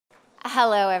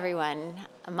Hello, everyone.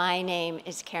 My name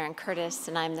is Karen Curtis,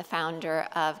 and I'm the founder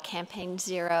of Campaign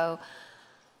Zero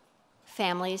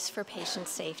Families for Patient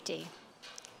Safety.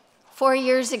 4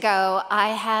 years ago, I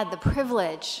had the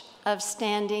privilege of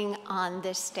standing on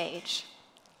this stage.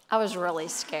 I was really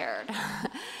scared.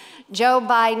 Joe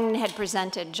Biden had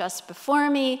presented just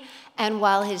before me, and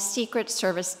while his Secret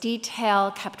Service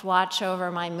detail kept watch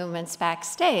over my movements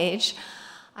backstage,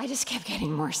 I just kept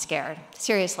getting more scared.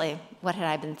 Seriously, what had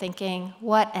I been thinking?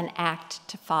 What an act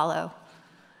to follow.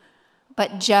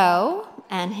 But Joe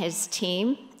and his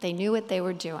team, they knew what they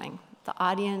were doing. The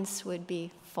audience would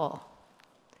be full.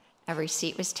 Every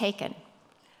seat was taken.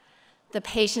 The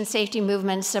patient safety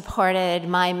movement supported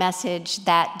my message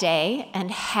that day and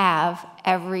have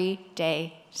every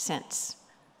day since.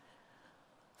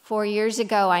 4 years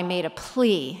ago, I made a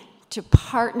plea to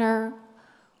partner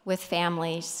with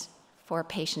families for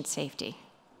patient safety.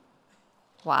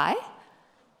 Why?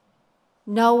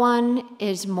 No one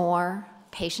is more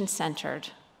patient-centered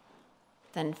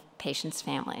than patients'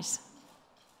 families.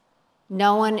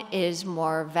 No one is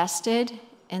more vested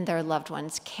in their loved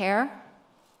one's care.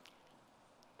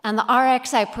 And the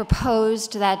RX I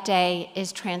proposed that day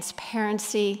is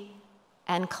transparency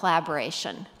and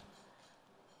collaboration.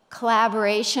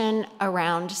 Collaboration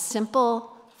around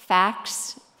simple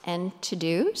facts and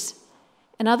to-dos.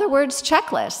 In other words,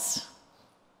 checklists.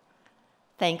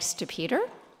 Thanks to Peter,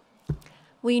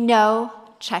 we know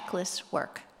checklists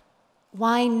work.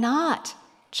 Why not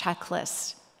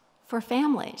checklists for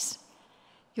families,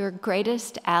 your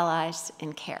greatest allies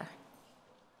in care?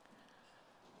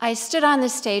 I stood on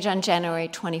this stage on January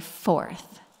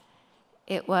 24th.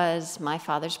 It was my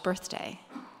father's birthday.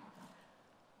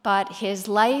 But his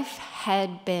life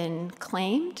had been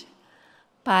claimed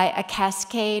by a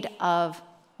cascade of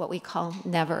what we call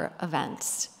never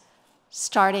events,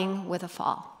 starting with a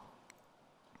fall.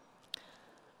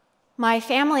 My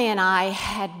family and I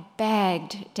had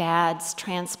begged Dad's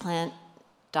transplant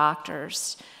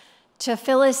doctors to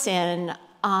fill us in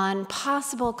on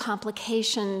possible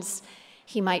complications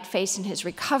he might face in his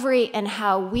recovery and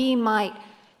how we might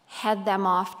head them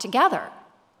off together.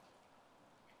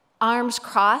 Arms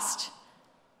crossed,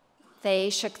 they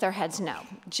shook their heads no,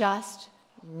 just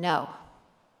no.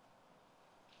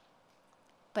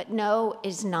 But no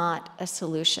is not a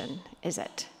solution, is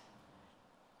it?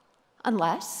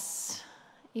 Unless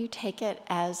you take it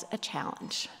as a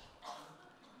challenge.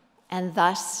 And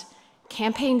thus,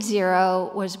 Campaign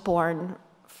Zero was born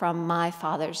from my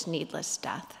father's needless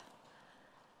death.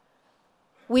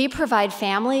 We provide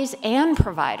families and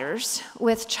providers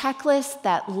with checklists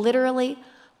that literally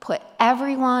put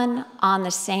everyone on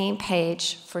the same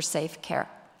page for safe care.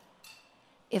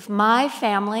 If my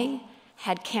family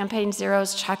had Campaign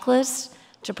Zero's checklist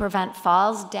to prevent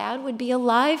falls, Dad would be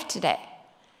alive today.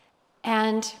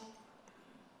 And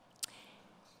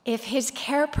if his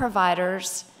care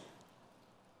providers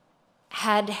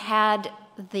had had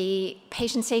the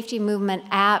patient safety movement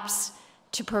apps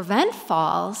to prevent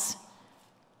falls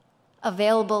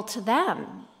available to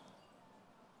them,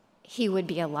 he would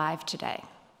be alive today.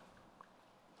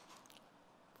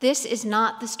 This is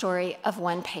not the story of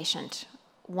one patient,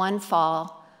 one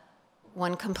fall,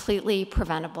 one completely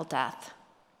preventable death.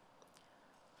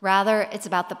 Rather, it's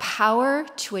about the power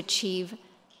to achieve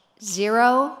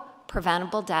zero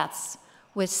preventable deaths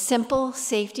with simple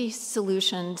safety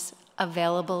solutions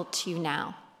available to you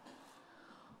now.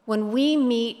 When we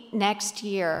meet next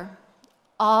year,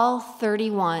 all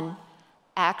 31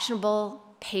 actionable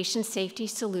patient safety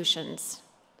solutions,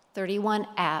 31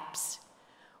 apps,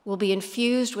 will be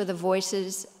infused with the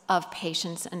voices of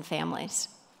patients and families.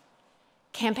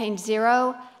 Campaign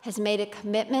Zero has made a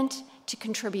commitment to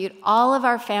contribute all of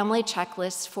our family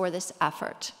checklists for this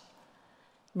effort.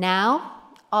 Now,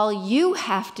 all you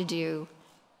have to do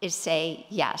is say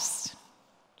yes.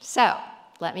 So,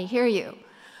 let me hear you.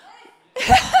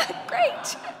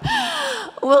 Great.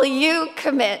 Will you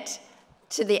commit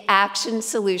to the action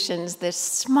solutions this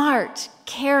smart,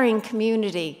 caring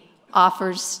community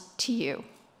offers to you?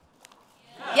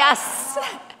 Yes.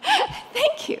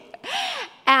 Thank you.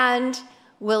 And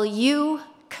will you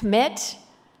commit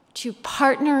to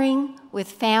partnering with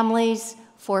families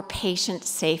for patient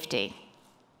safety?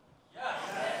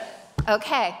 Yes.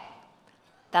 Okay.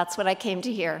 That's what I came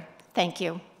to hear. Thank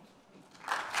you.